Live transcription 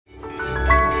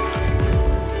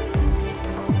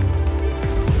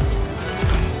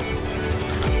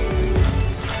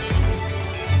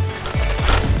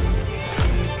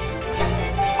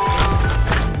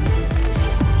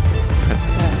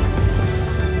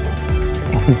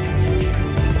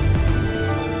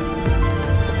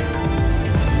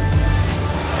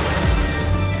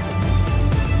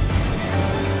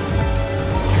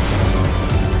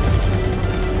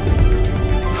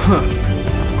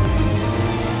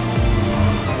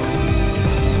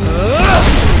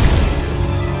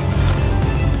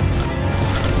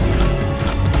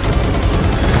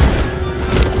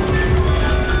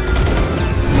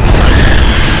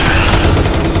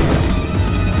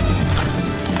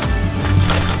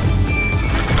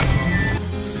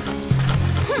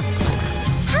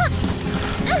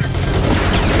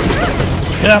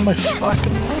out my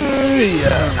fucking way!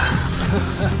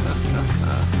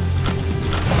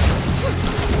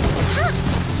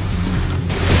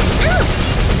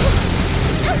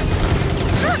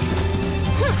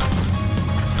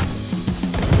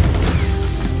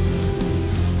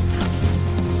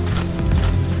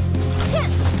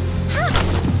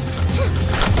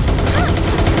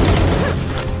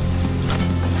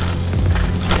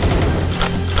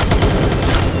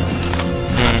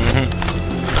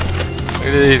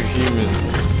 Look at these humans.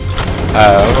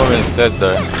 I'm almost dead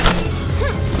though.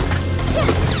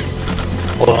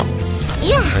 Hold on.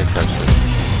 Yeah. I catch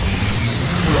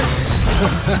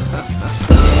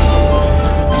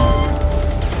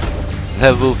it.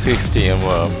 Level 50 and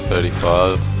we're up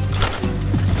 35.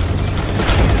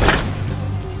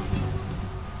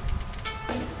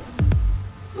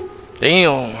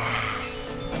 Damn.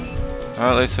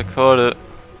 At least I caught it.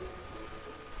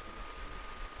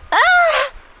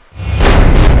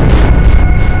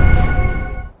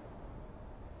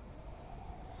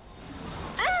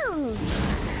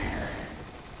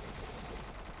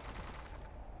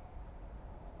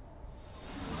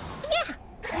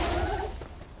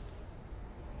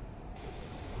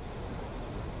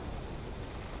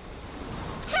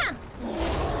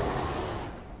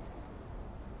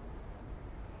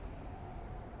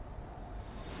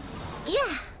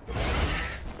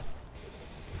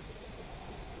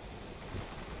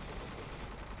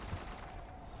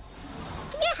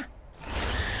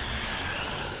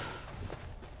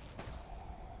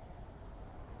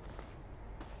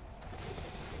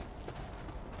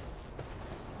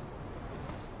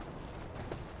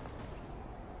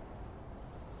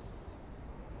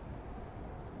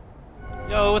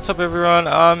 Yo, what's up everyone?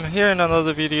 I'm here in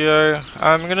another video.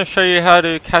 I'm gonna show you how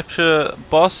to capture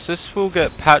boss. This will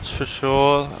get patched for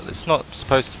sure. It's not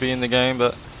supposed to be in the game,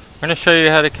 but I'm gonna show you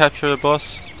how to capture a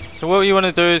boss. So what you want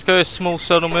to do is go to small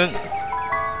settlement.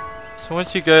 So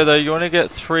once you go there, you want to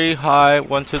get 3 high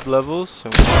wanted levels. So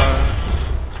 1,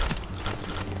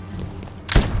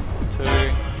 2,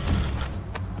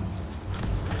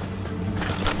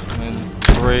 and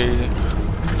 3.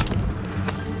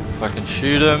 If I can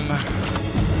shoot him.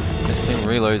 This thing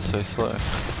reloads so slow.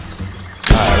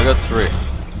 Alright, we got 3.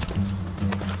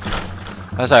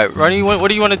 That's right. What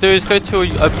do you want to do is go to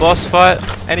a boss fight,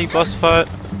 any boss fight.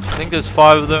 I think there's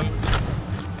 5 of them.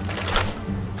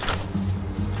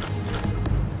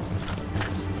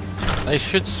 They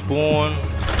should spawn.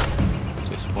 Do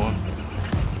they spawn?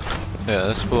 Yeah,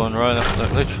 they spawn right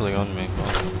up, literally on me.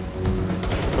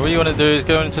 So what you want to do is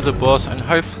go into the boss, and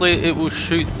hopefully it will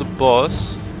shoot the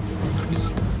boss.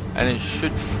 And it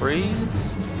should freeze.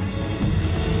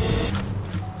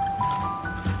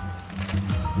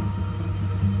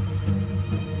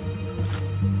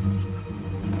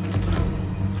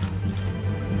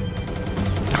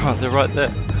 Oh, they're right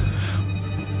there.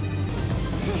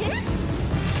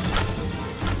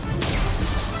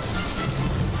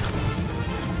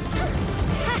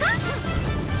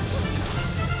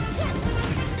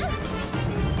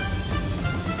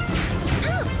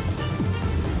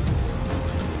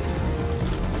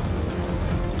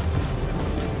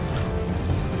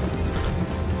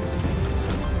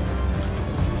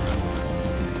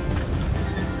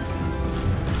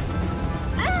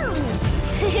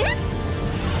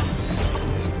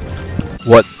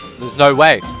 What? There's no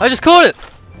way. I just caught it!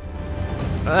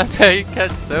 That's how you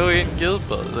catch Zoe and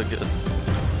Gilbert. Look at it.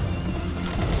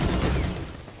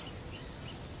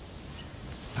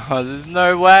 Oh, there's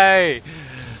no way!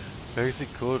 I actually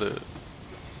caught it.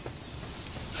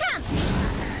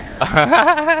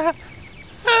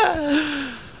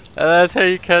 And that's how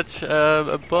you catch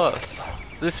a boss.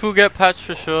 This will get patched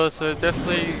for sure, so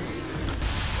definitely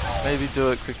maybe do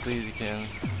it quickly as you can.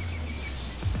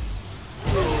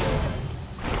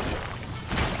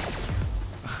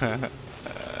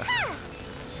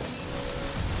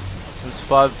 There's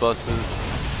 5 bosses,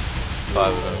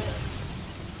 5 of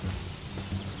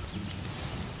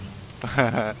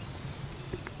them.